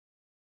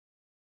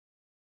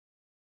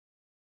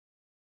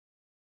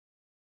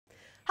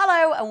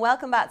Hello and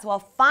welcome back to our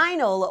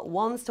final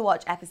Ones to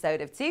Watch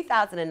episode of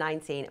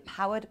 2019,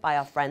 powered by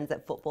our friends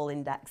at Football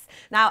Index.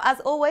 Now, as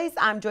always,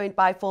 I'm joined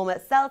by former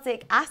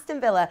Celtic, Aston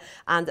Villa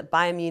and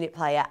Bayern Munich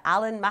player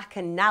Alan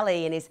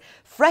McInally in his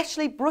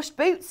freshly brushed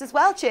boots as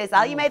well. Cheers,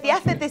 Al. You made the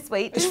effort this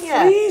week, didn't you?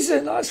 It's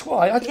freezing, that's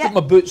why. I had to put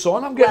my boots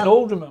on. I'm getting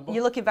old, remember?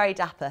 You're looking very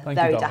dapper,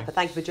 very dapper.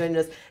 Thank you for joining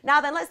us.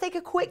 Now then, let's take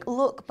a quick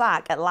look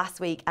back at last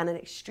week and an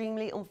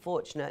extremely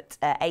unfortunate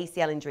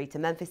ACL injury to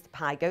Memphis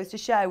Depay. Goes to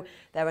show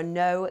there are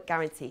no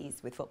guarantees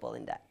with Football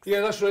Index. Yeah,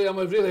 that's right. I'm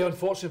really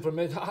unfortunate for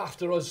me.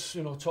 After us,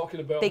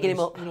 talking about bigging him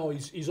up.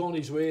 He's on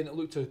his way, and it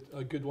looked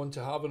a good one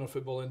to have in our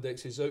Football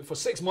Index. He's out for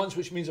 6 months,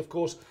 which means, of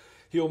course,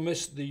 he'll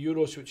miss the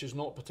Euros, which is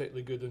not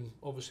particularly good, and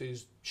obviously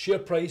his share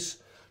price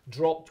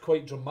dropped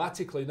quite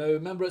dramatically. Now,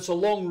 remember, it's a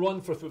long run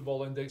for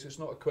Football Index. It's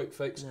not a quick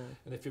fix. No.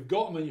 And if you've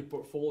got him in your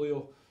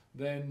portfolio,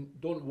 then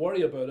don't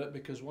worry about it,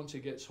 because once he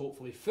gets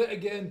hopefully fit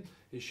again,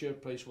 his share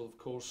price will, of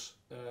course,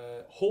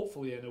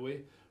 hopefully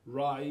anyway,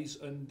 rise.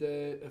 And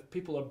if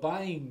people are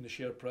buying the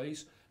share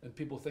price and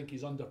people think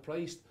he's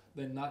underpriced,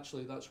 then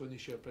naturally that's when the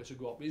share price will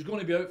go up. But he's going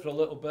to be out for a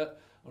little bit.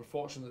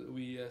 Unfortunately,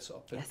 we sort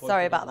of pinpointed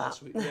sorry about that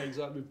last week. Yeah,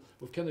 exactly.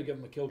 We've kind of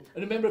given him a kill.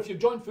 And remember, if you've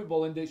joined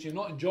Football Index, you're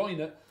not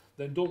enjoying it,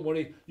 then don't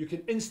worry. You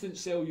can instant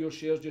sell your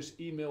shares. Just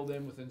email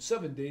them within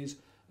 7 days,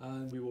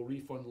 and we will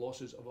refund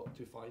losses of up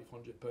to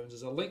 £500.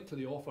 There's a link to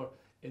the offer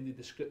in the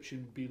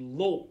description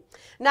below.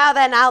 Now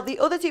then, Al, the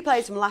other two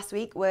players from last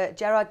week were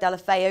Gerard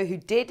Deulofeu, who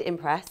did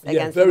impress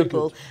against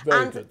Liverpool,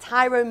 and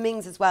Tyrone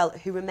Mings as well,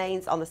 who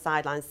remains on the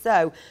sidelines.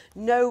 So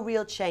no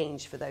real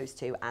change for those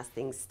two as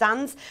things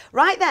stand.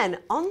 Right then,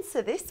 on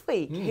to this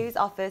week. Who's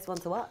our first one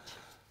to watch?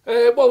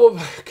 Well, we're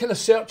kind of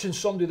searching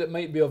somebody that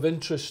might be of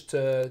interest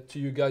to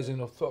you guys,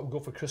 and I thought we'll go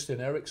for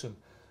Christian Eriksen,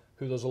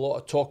 who there's a lot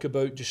of talk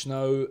about just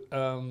now.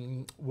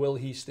 Will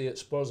he stay at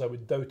Spurs? I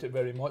would doubt it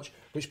very much,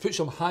 which puts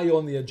him high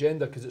on the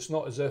agenda, because it's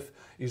not as if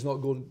he's not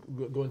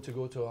going to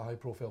go to a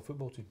high-profile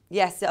football team.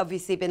 Yes,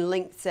 obviously been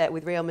linked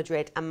with Real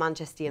Madrid and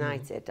Manchester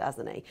United,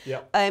 hasn't he?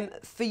 Yeah.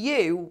 For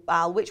you,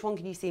 Al, which one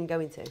can you see him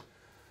going to?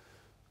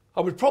 I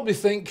would probably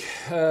think,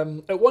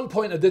 at one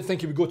point I did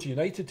think he would go to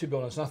United, to be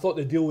honest, and I thought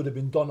the deal would have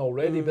been done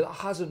already, but it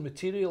hasn't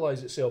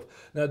materialised itself.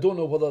 Now, I don't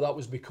know whether that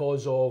was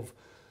because of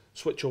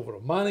switch over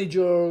of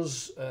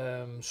managers,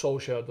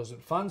 Solskjaer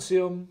doesn't fancy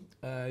him,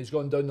 he's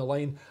gone down the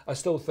line. I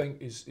still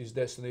think his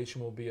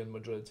destination will be in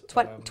Madrid.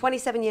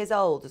 27 years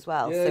old as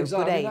well, yeah, so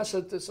exactly. good age. I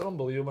mean, that's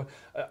unbelievable.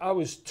 I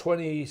was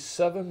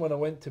 27 when I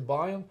went to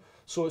Bayern,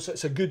 so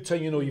it's a good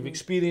time. You've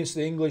experienced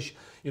the English.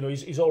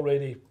 He's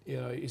already,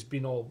 he's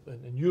been all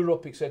in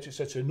Europe, etc.,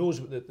 etc. He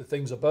knows what the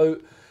thing's about.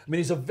 I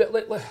mean,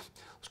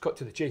 let's cut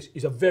to the chase.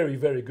 He's a very,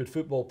 very good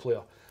football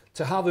player.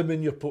 To have him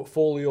in your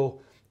portfolio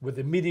with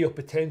the media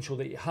potential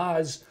that he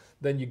has,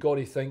 then you got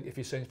to think if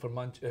he signs for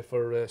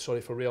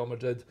Real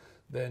Madrid,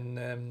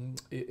 then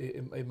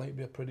it might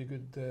be a pretty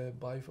good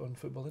buy on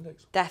Football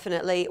Index.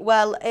 Definitely.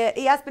 Well,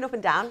 he has been up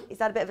and down. He's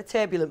had a bit of a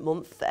turbulent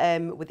month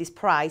with his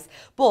price,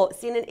 but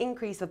seen an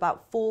increase of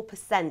about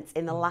 4%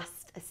 in the last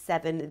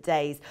 7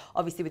 days,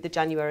 obviously with the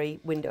January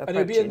window approaching.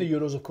 And he'll be in the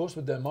Euros, of course,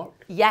 with Denmark.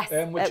 Yes.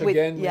 Which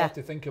again, we have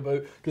to think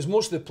about, because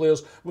most of the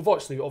players, we've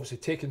obviously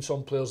taken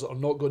some players that are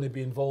not going to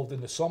be involved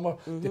in the summer.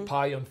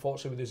 Depay,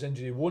 unfortunately, with his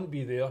injury, won't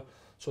be there,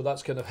 so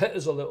that's kind of hit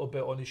us a little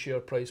bit on his share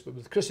price. But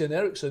with Christian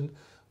Eriksen,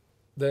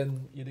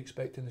 then you'd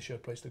expect the share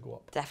price to go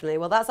up. Definitely.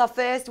 Well, that's our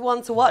first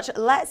one to watch.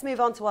 Let's move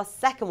on to our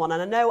second one.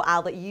 And I know,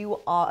 Al, that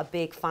you are a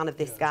big fan of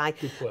this guy.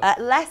 Good player.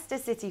 Leicester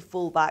City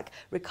fullback,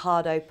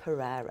 Ricardo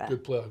Pereira.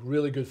 Good player.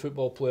 Really good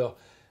football player.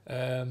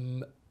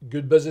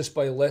 Good business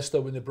by Leicester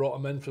when they brought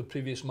him in from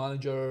previous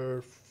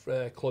manager,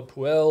 Claude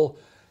Puel.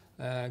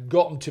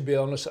 Got him, to be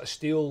honest, at a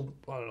steal,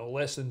 I don't know,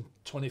 less than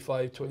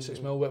 25, 26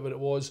 mil, whatever it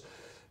was.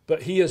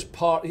 But he is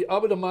I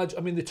would imagine,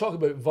 I mean, they talk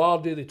about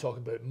Vardy, they talk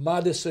about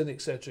Maddison,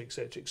 etc.,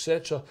 etc.,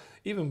 etc.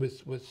 Even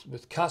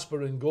with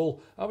Casper in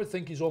goal, I would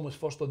think he's almost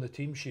first on the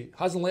team sheet.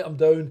 Hasn't let him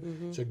down.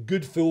 He's a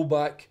good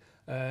fullback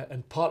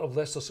and part of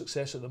Leicester's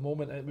success at the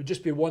moment. And it would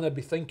just be one I'd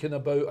be thinking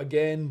about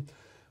again,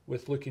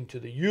 with looking to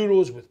the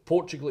Euros, with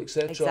Portugal,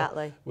 etc.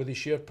 Exactly. Where the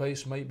share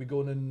price might be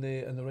going in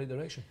the right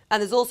direction.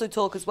 And there's also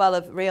talk as well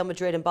of Real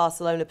Madrid and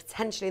Barcelona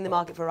potentially in the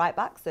market for right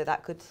back, so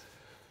that could...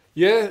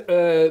 Yeah,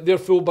 their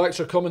full-backs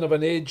are coming of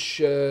an age.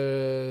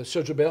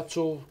 Sergio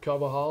Roberto,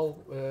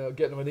 Carvajal,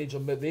 getting of an age.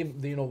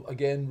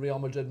 Again, Real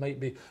Madrid might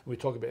be, we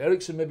talk about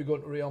Eriksen maybe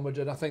going to Real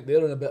Madrid. I think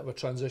they're in a bit of a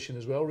transition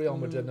as well, Real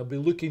Madrid. And they'll be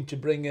looking to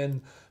bring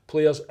in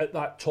players at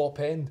that top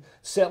end,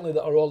 certainly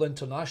that are all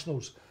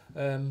internationals.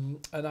 And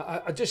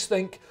I just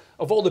think,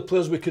 of all the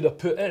players we could have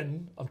put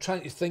in, I'm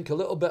trying to think a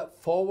little bit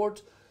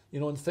forward,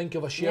 and think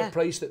of a share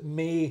price that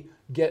may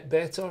get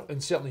better,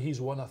 and certainly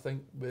he's one I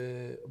think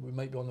we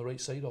might be on the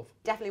right side of.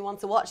 Definitely one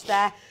to watch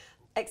there.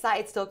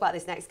 Excited to talk about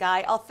this next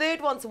guy. Our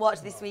third one to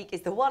watch this week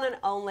is the one and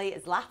only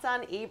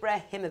Zlatan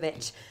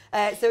Ibrahimovic.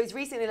 So he's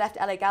recently left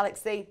LA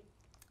Galaxy,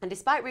 and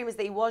despite rumours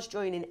that he was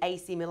joining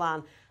AC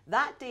Milan,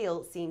 that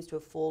deal seems to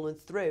have fallen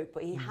through,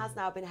 but he has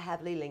now been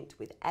heavily linked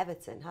with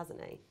Everton,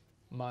 hasn't he?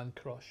 Man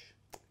crush.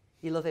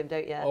 You love him,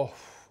 don't you? Oh.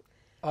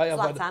 I have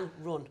Zlatan,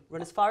 run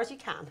as far as you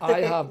can.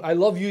 I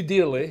love you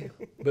dearly,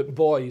 but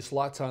boy,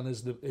 Zlatan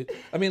is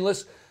I mean,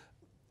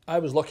 I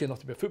was lucky enough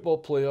to be a football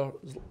player.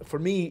 For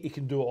me, he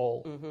can do it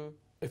all.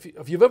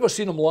 If you've ever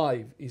seen him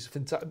live, he's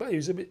fantastic. But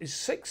he's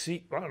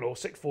 6'4",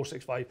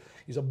 6'5".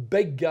 He's a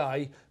big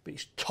guy, but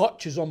his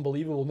touch is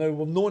unbelievable. Now,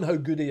 we've known how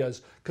good he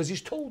is because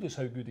he's told us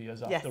how good he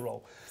is after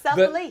all.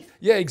 Self-belief.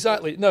 Yeah,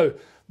 exactly. Now,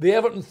 the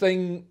Everton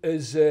thing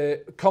is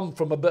come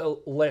from a bit of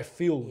left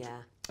field. Yeah.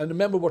 And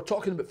remember, we're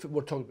talking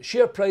about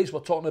share price,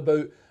 we're talking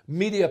about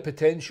media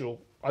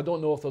potential. I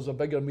don't know if there's a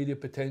bigger media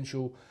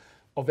potential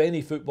of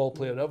any football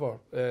player ever.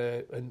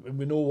 And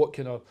we know what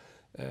kind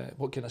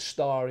of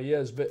star he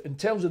is. But in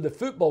terms of the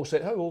football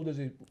side, how old is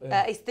he?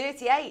 He's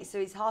 38, so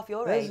he's half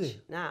your age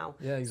now.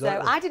 Yeah,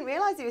 exactly. So I didn't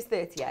realise he was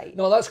 38.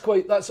 No,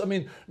 I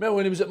mean, remember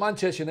when he was at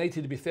Manchester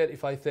United, he'd be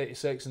 35,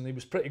 36, and he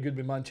was pretty good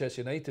with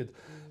Manchester United.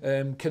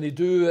 Can he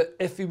do it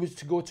if he was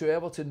to go to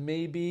Everton?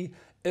 Maybe.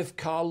 If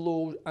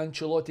Carlo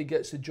Ancelotti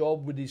gets the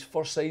job, would his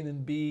first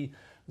signing be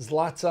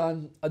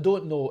Zlatan? I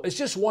don't know. It's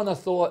just one I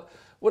thought,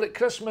 well, at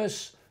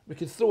Christmas, we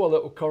could throw a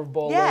little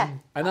curveball in.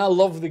 And I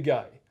love the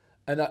guy.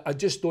 And I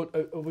just don't.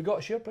 Have we got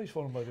a share price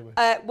for him, by the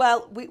way?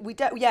 Well, we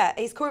don't. Yeah,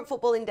 his current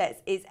football index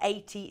is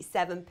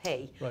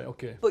 87p. Right.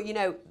 Okay. But you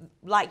know,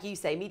 like you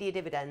say, media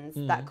dividends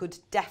that could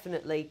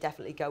definitely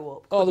go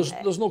up. Oh,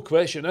 there's no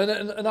question.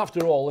 And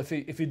after all, if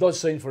he does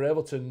sign for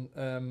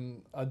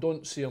Everton, I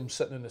don't see him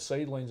sitting on the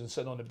sidelines and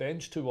sitting on the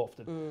bench too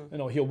often. You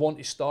know, he'll want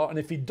to start, and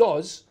if he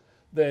does,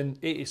 then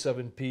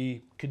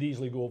 87p could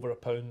easily go over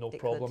 £1, no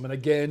problem. And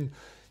again,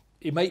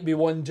 he might be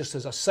one just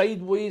as a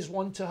sideways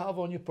one to have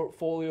on your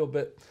portfolio,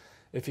 but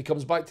if he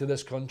comes back to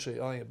this country,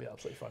 I think it'd be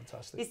absolutely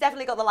fantastic. He's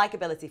definitely got the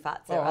likeability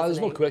factor. Oh, there's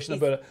no question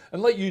about it.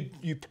 And like you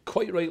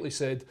quite rightly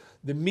said,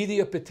 the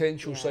media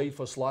potential side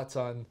for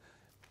Zlatan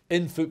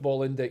in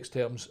football index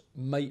terms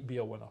might be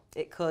a winner.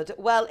 It could.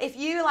 Well, if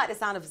you like the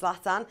sound of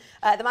Zlatan,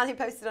 the man who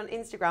posted on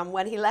Instagram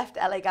when he left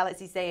LA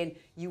Galaxy saying,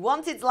 "You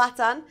wanted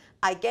Zlatan,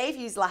 I gave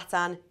you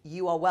Zlatan,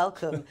 you are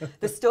welcome."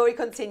 The story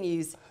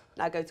continues.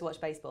 Now go to watch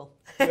baseball.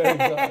 Yeah,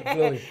 exactly.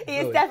 Brilliant. He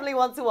is definitely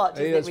one to watch,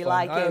 isn't it? We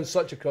like him. I have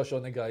such a crush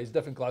on the guy. He's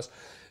different class.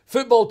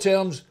 Football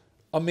terms,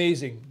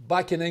 amazing.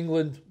 Back in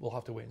England, we'll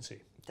have to wait and see.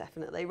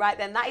 Definitely. Right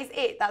then, that is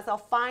it. That's our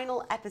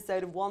final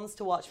episode of Ones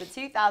to Watch for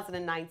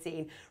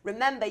 2019.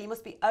 Remember, you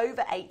must be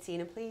over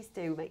 18 and please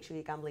do make sure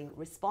you're gambling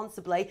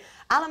responsibly.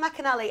 Alan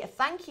McInally,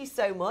 thank you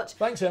so much.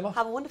 Thanks, Emma.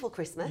 Have a wonderful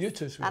Christmas. You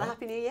too, sweetheart. And a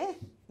Happy New Year.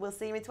 We'll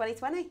see you in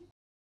 2020.